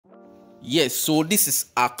Yes, so this is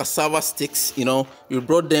our cassava sticks. We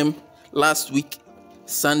brought them last week,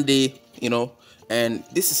 Sunday, and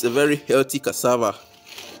this is a very healthy cassava.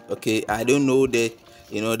 Okay, I don't know the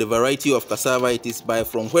variety of cassava it is, by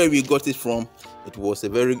from where we got it from, it was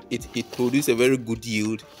it produced a very good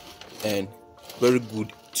yield and very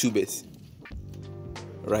good tubers,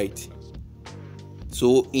 right?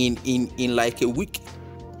 So in like a week,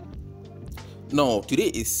 no,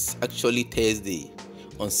 today is actually Thursday.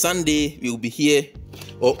 On Sunday we will be here,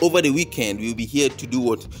 or over the weekend we will be here to do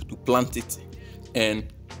what? To plant it,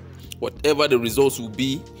 and whatever the results will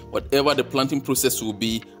be, whatever the planting process will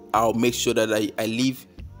be, I'll make sure that I leave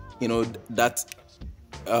that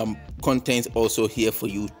content also here for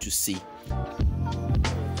you to see.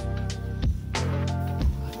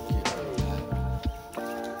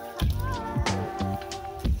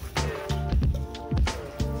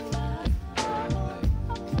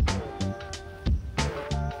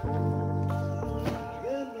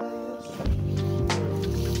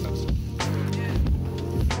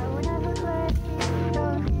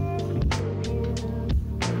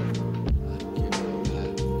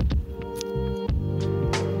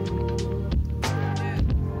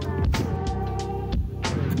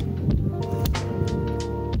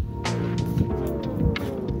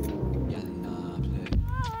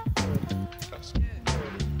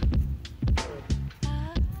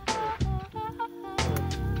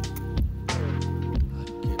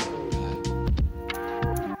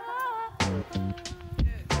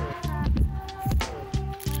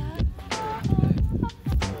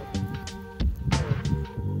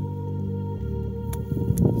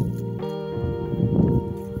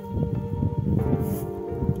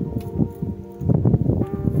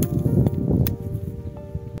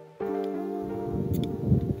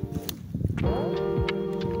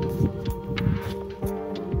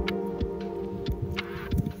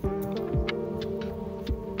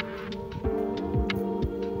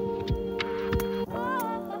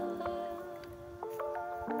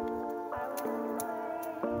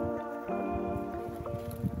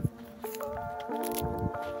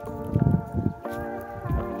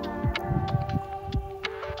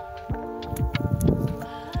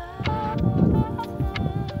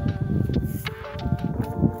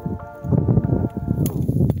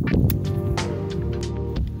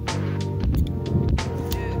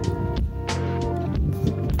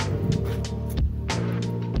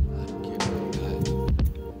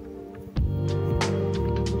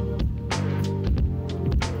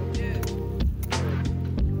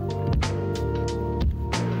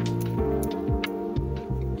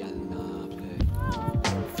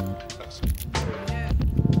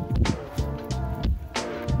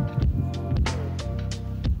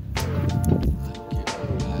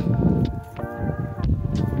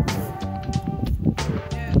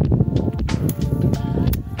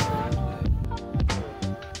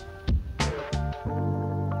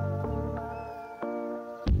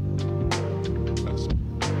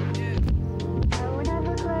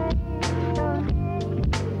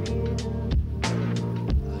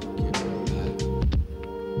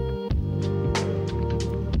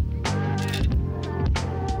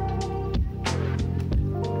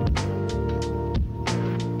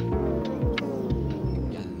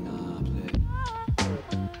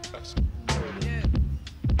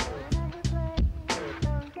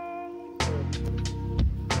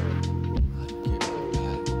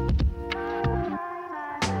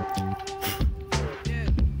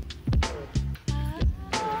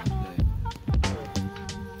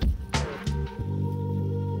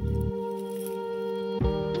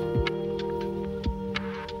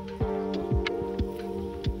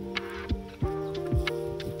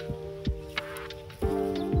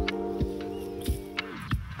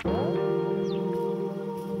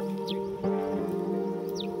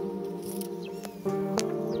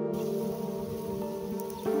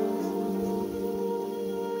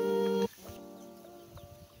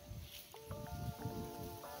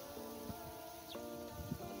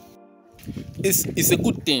 It's a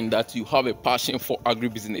good thing that you have a passion for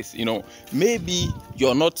agribusiness. Maybe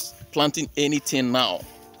you're not planting anything now.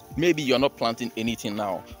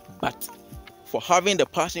 But for having the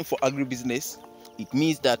passion for agribusiness, it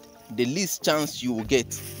means that the least chance you will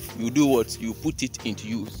get, you do what? You put it into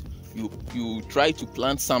use. You try to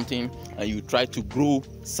plant something and you try to grow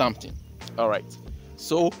something. All right.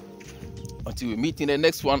 So until we meet in the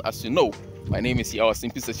next one, as you know, my name is Yawa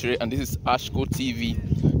Simple Secretary, and this is ASHCo TV,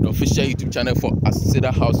 the official YouTube channel for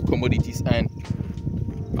Cedar House Commodities. And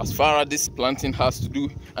as far as this planting has to do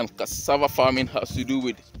and cassava farming has to do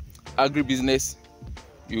with agribusiness,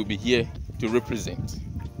 you'll be here to represent,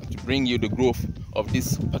 to bring you the growth of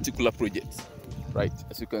this particular project, right?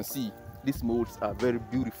 As you can see, these molds are very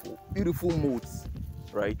beautiful molds,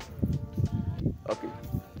 right? Okay,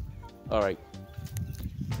 all right,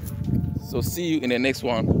 so see you in the next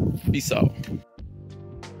one. Peace out.